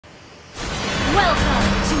Welcome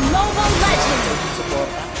to Mobile Legends!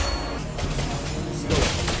 Suporta.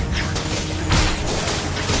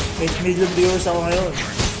 8 million viewers ako ngayon.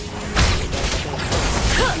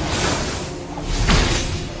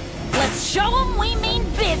 Let's show them we mean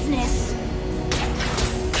business!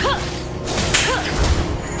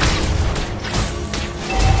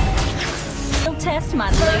 We'll test my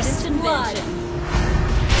latest invention.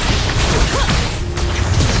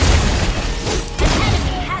 An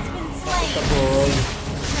enemy has been slain! Taboy.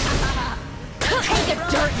 Take a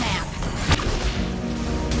dirt nap!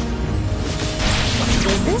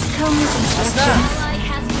 Does this come with instructions? Ally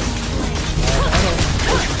has been slain.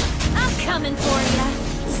 I'm coming for ya!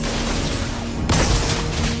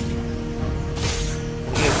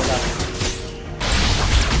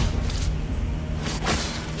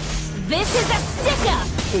 This is a stick-up!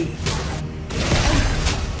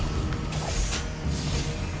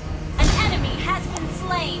 An enemy has been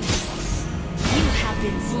slain! You have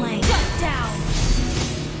been slain! Shut down!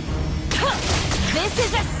 This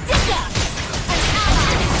is a stick-up! An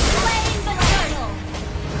ally has slain the turtle!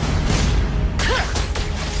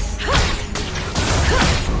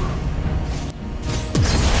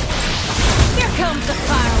 Here comes the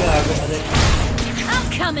fireworks! I'm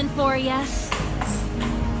coming for ya!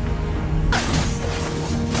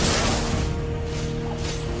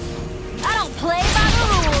 Play by the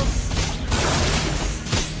rules.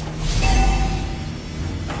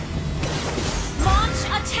 Launch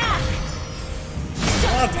attack.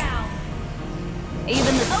 Shut down.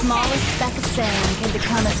 Even the smallest speck of sand can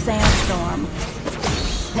become a sandstorm.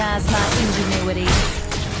 That's my ingenuity.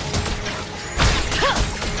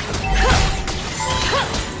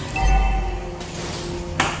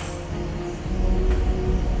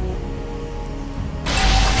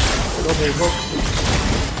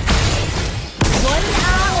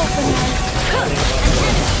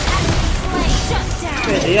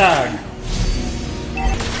 Pwede yan.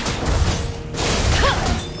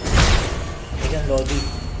 Ayan, Lodi.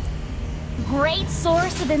 Great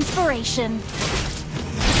source of inspiration.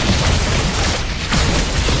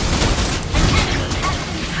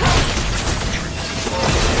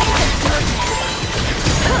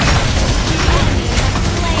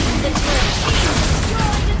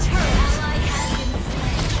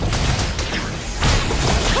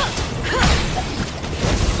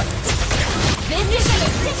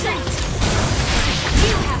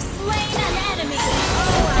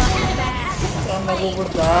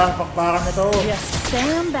 Pakpakan na to. Just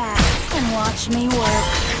stand back and watch me work.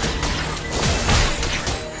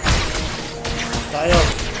 Tayo.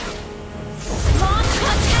 Launch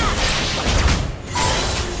attack!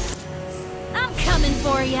 I'm coming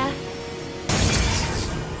for ya.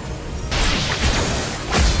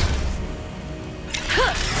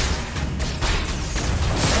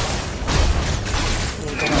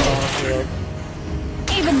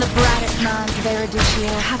 Even the brightest minds of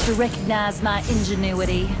Erudicio have to recognize my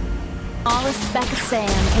ingenuity. All a speck of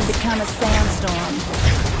sand can become a sandstorm.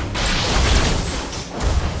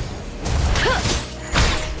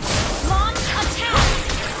 Launch attack!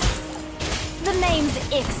 The name's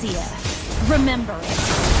Ixia. Remember it.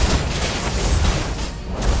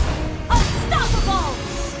 Unstoppable!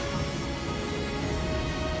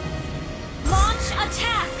 Launch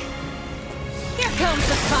attack! Here comes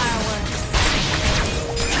the fireworks.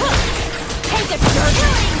 Take a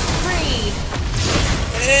killing spree!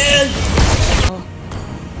 And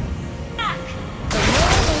the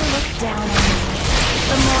more they look down on me,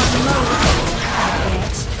 the more motivated I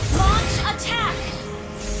get. Launch attack!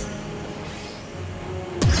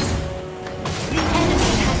 The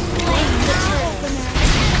enemy has slain the turtle.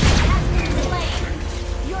 Slain.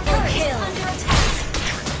 Your turret is under attack.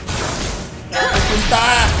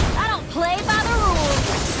 I don't play by the rules.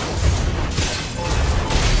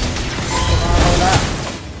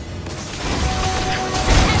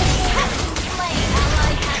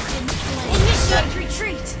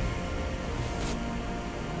 Retreat!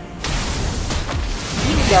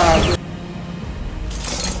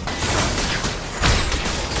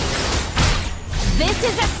 This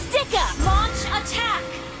is a stick-up! Launch attack!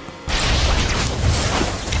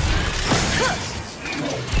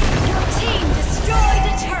 Your team destroyed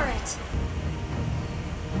a turret!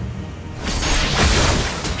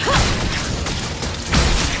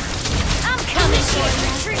 I'm coming for you!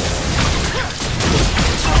 Retreat!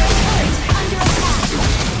 Turret under attack!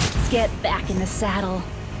 Let's get back in the saddle.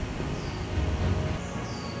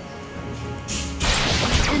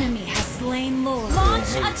 Enemy has slain Lord.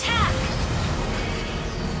 Launch attack!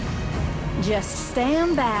 Just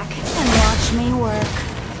stand back and watch me work.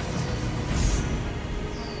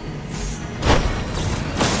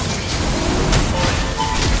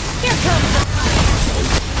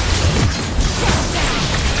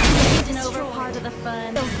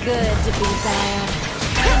 be bad.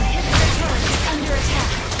 Inhibitor turret is under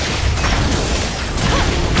attack.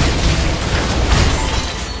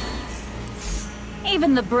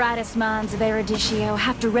 Even the brightest minds of Erudicio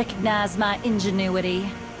have to recognize my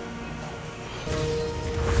ingenuity.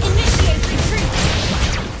 Initiate retreat.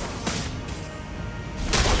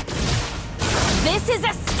 This is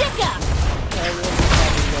a stick-up!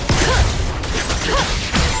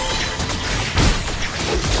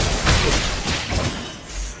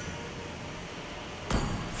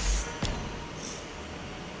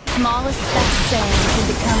 Smallest speck of sand can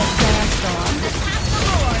become a sandstorm. Attack the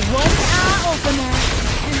Lord. One eye opener.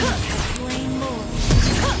 Enemy has slain more.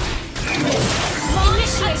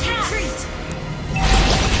 Launch retreat.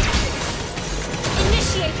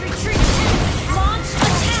 Initiate retreat. Launch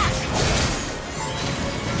attack.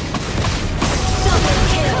 Double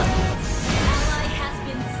kill. Ally has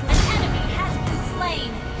been slain. An enemy has been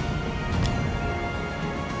slain.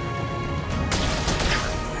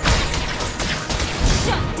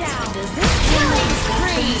 Shut down. Does this Killing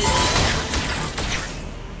spree.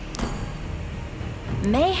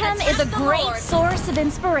 Mayhem is a Attack the great Lord. source of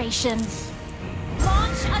inspiration.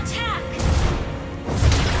 Launch attack.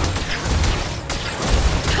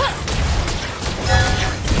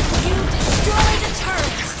 You destroyed a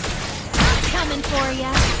turret. I'm coming for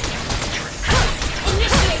ya.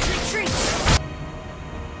 Initiate retreat.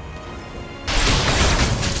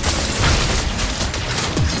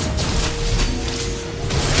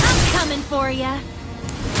 I'm coming for ya.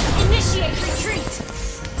 Initiate retreat.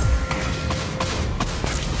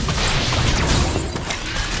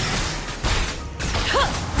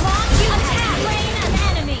 Launch attack. Slain an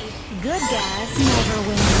enemy. Good guys never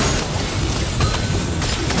win.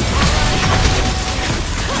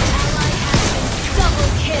 Ally has been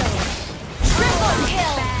double kill. Triple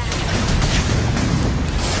kill.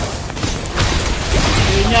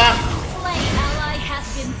 Hindi niya. Slain. Ally has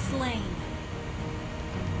been slain.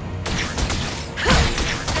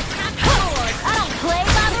 Attack the Lord. I don't play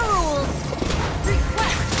by the rules.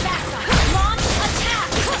 Request backup. Launch attack.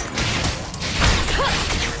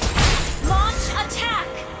 Launch attack.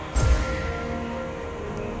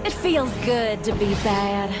 It feels good to be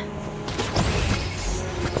bad.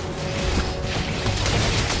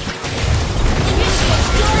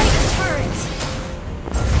 Destroy the turret.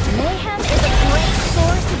 Mayhem is a great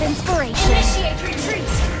source of inspiration. Initiate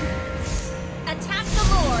retreat. Attack the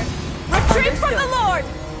Lord. Retreat from the Lord!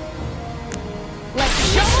 Let's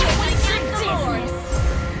show Initiate them what's attack your the Lord. business.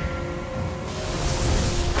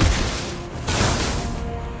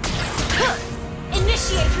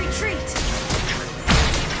 Initiate retreat.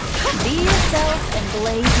 Be yourself and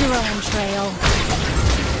blaze your own trail.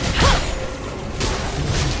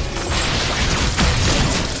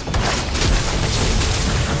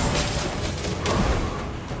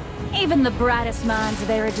 Even the brightest minds of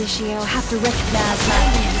Erudicio have to recognize my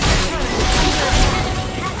ingenuity. Enemy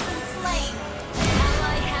has been slain.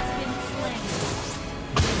 Ally has been slain.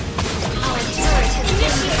 Our turret has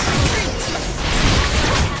initiate retreat.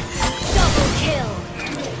 Double kill.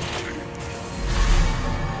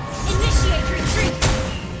 Initiate retreat.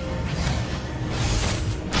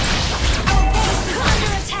 Our base is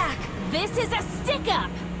under attack. This is a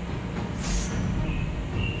stick-up!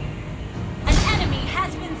 An enemy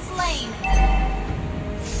has been slain.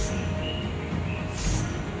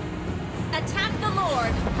 Attack the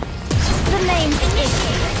Lord. The name's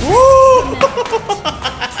Initiate.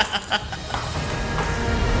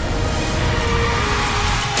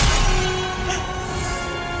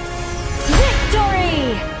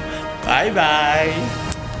 Victory! Bye-bye.